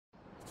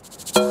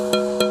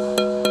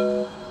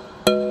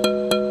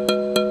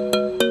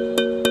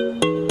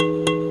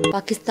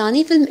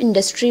Pakistani film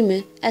industry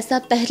में ऐसा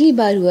पहली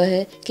बार हुआ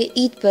है कि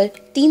ईद पर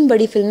 3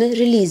 बड़ी फिल्में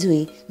रिलीज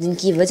हुई,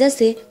 जिनकी वजह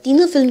से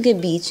तीनों फिल्म के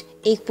बीच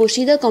एक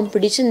पोशीदा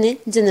कंपटीशन ने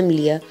जन्म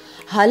लिया।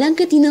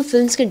 हालांकि तीनों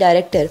फिल्म्स के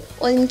डायरेक्टर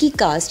और इनकी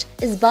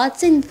कास्ट इस बात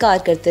से इनकार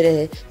करते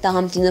रहे,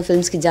 ताहम तीनों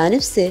फिल्म्स की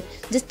जानिब से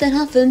जिस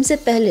तरह फिल्म से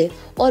पहले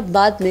और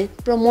बाद में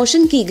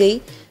प्रमोशन की गई,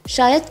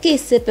 शायद कि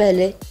इससे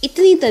पहले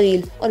इतनी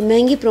तवील और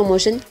महंगी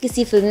प्रमोशन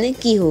किसी फिल्म ने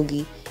की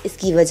होगी।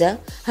 इसकी वजह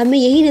हमें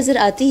यही नज़र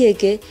आती है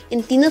कि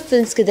इन तीनों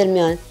फिल्म्स के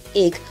दरमियान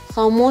एक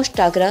खामोश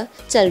टाकरा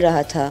चल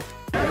रहा था।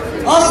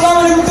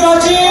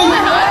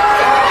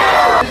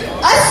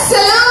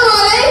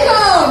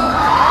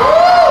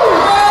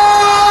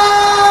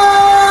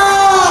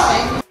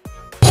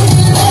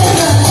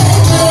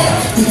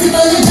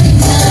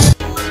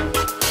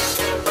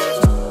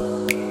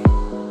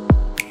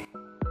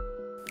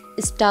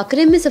 इस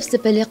टाकरे में सबसे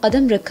पहले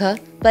कदम रखा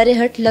परे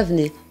लव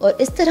ने, और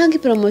इस तरह की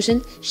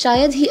प्रमोशन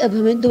शायद ही अब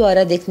हमें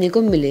दोबारा देखने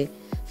को मिले।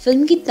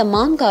 फिल्म की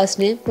तमाम कास्ट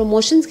ने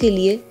प्रमोशंस के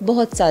लिए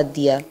बहुत साथ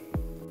दिया।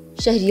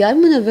 शहरयार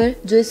मुनव्वर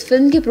जो इस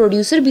फिल्म के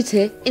प्रोड्यूसर भी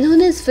थे,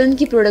 इन्होंने इस फिल्म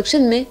की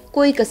प्रोडक्शन में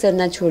कोई कसर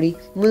न छोड़ी।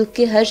 मुल्क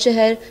के हर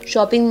शहर,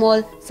 shopping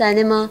mall,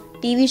 cinema,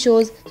 TV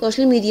shows,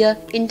 social media,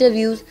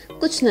 interviews,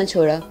 कुछ न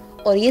छोड़ा।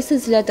 और ये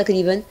सिलसिला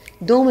तकरीबन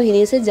 2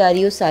 महीने से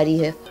जारी और सारी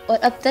है और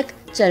अब तक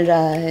चल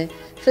रहा है।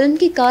 फिल्म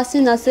की कास्ट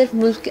ने न सिर्फ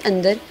मुल्क के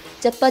अंदर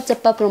चप्पा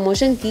चप्पा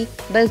प्रमोशन की,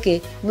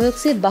 बल्कि मुल्क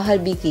से बाहर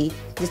भी की,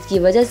 जिसकी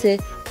वजह से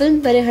फिल्म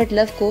परे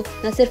लव को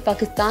न सिर्फ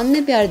पाकिस्तान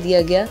में प्यार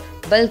दिया गया,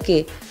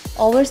 बल्कि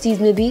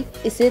ओवरसीज में भी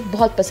इसे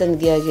बहुत पसंद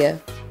किया गया।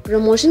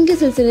 प्रमोशन के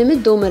सिलसिले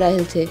में 2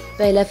 मराहिल थे,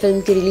 पहला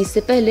फिल्म की रिलीज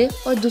से पहले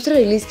और दूसरा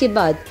रिलीज के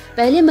बाद।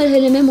 पहले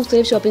मरहले में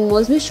मुख्तलिफ शॉपिंग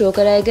मॉल्स में शो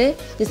कराए गए,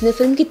 जिसमें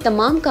फिल्म की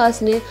तमाम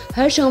कास्ट ने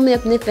हर शो में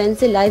अपने फैन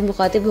से लाइव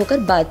मुखातिब होकर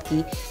बात की।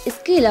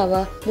 इसके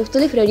अलावा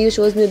मुख्तलिफ रेडियो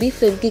शोज में भी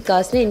फिल्म की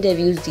कास्ट ने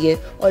इंटरव्यूज दिए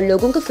और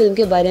लोगों को फिल्म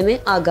के बारे में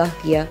आगाह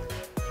किया।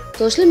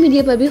 सोशल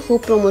मीडिया पर भी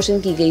खूब प्रमोशन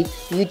की गई।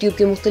 यूट्यूब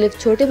के मुख्तलिफ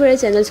छोटे बड़े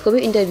चैनल्स को भी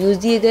इंटरव्यूज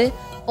दिए गए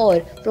और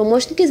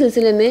प्रमोशन के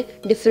सिलसिले में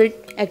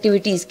डिफरेंट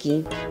एक्टिविटीज़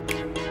की।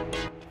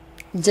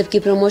 जबकि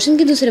प्रमोशन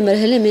के दूसरे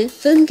मरहले में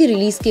फिल्म की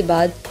रिलीज के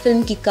बाद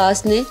फिल्म की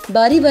कास्ट ने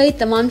बारी बारी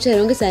तमाम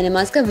शहरों के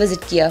सिनेमास का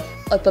विजिट किया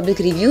और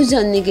पब्लिक रिव्यूज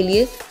जानने के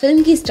लिए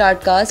फिल्म की स्टार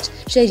कास्ट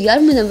शहरयार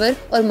मुनव्वर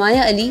और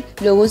माया अली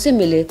लोगों से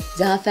मिले,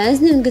 जहां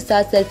फैंस ने उनके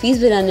साथ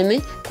सेल्फीज बनाने में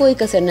कोई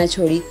कसर न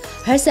छोड़ी।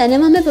 हर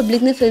सिनेमा में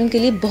पब्लिक ने फिल्म के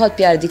लिए बहुत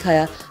प्यार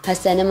दिखाया, हर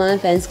सिनेमा में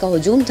फैंस का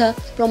हुजूम था।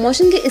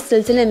 प्रमोशन के इस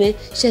सिलसिले में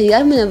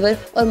शहरयार मुनव्वर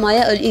और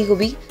माया अली को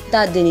भी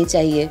दाद देनी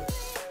चाहिए।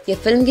 यह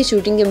फिल्म की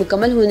शूटिंग के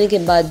मुकम्मल होने के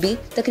बाद भी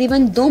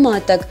तकरीबन 2 माह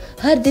तक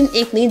हर दिन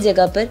एक नई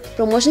जगह पर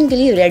प्रमोशन के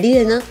लिए रेडी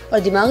रहना और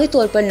दिमागी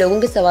तौर पर लोगों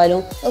के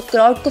सवालों और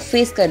क्राउड को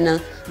फेस करना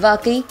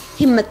वाकई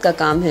हिम्मत का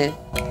काम है।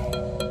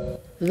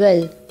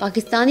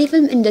 पाकिस्तानी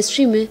फिल्म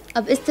इंडस्ट्री में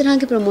अब इस तरह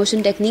के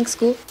प्रमोशन टेक्निक्स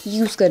को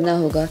यूज़ करना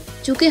होगा,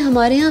 चूँकि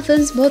हमारे यहाँ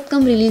फिल्म्स बहुत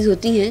कम रिलीज़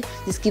होती हैं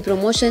जिसकी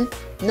प्रमोशन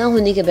ना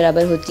होने के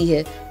बराबर होती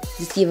है,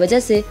 जिसकी वजह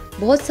से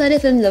बहुत सारे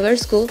फिल्म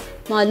लवर्स को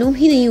मालूम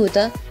ही नहीं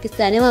होता कि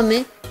सिनेमा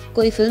में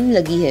कोई फिल्म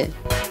लगी है।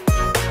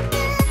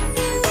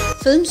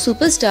 फिल्म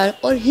सुपरस्टार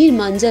और हीर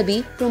मांझा भी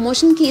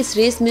प्रमोशन की इस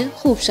रेस में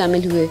खूब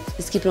शामिल हुए।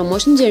 इसकी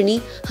प्रमोशन जर्नी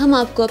हम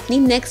आपको अपनी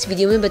नेक्स्ट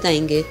वीडियो में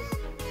बताएंगे।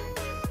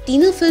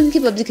 तीनों फिल्म के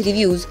पब्लिक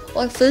रिव्यूज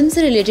और फिल्म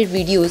से रिलेटेड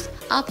वीडियोस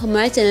आप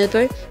हमारे चैनल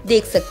पर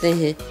देख सकते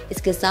हैं।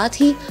 इसके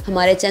साथ ही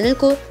हमारे चैनल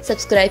को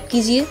सब्सक्राइब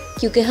कीजिए,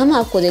 क्योंकि हम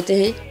आपको देते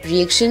हैं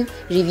रिएक्शन,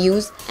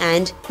 रिव्यूज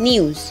एंड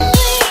न्यूज़।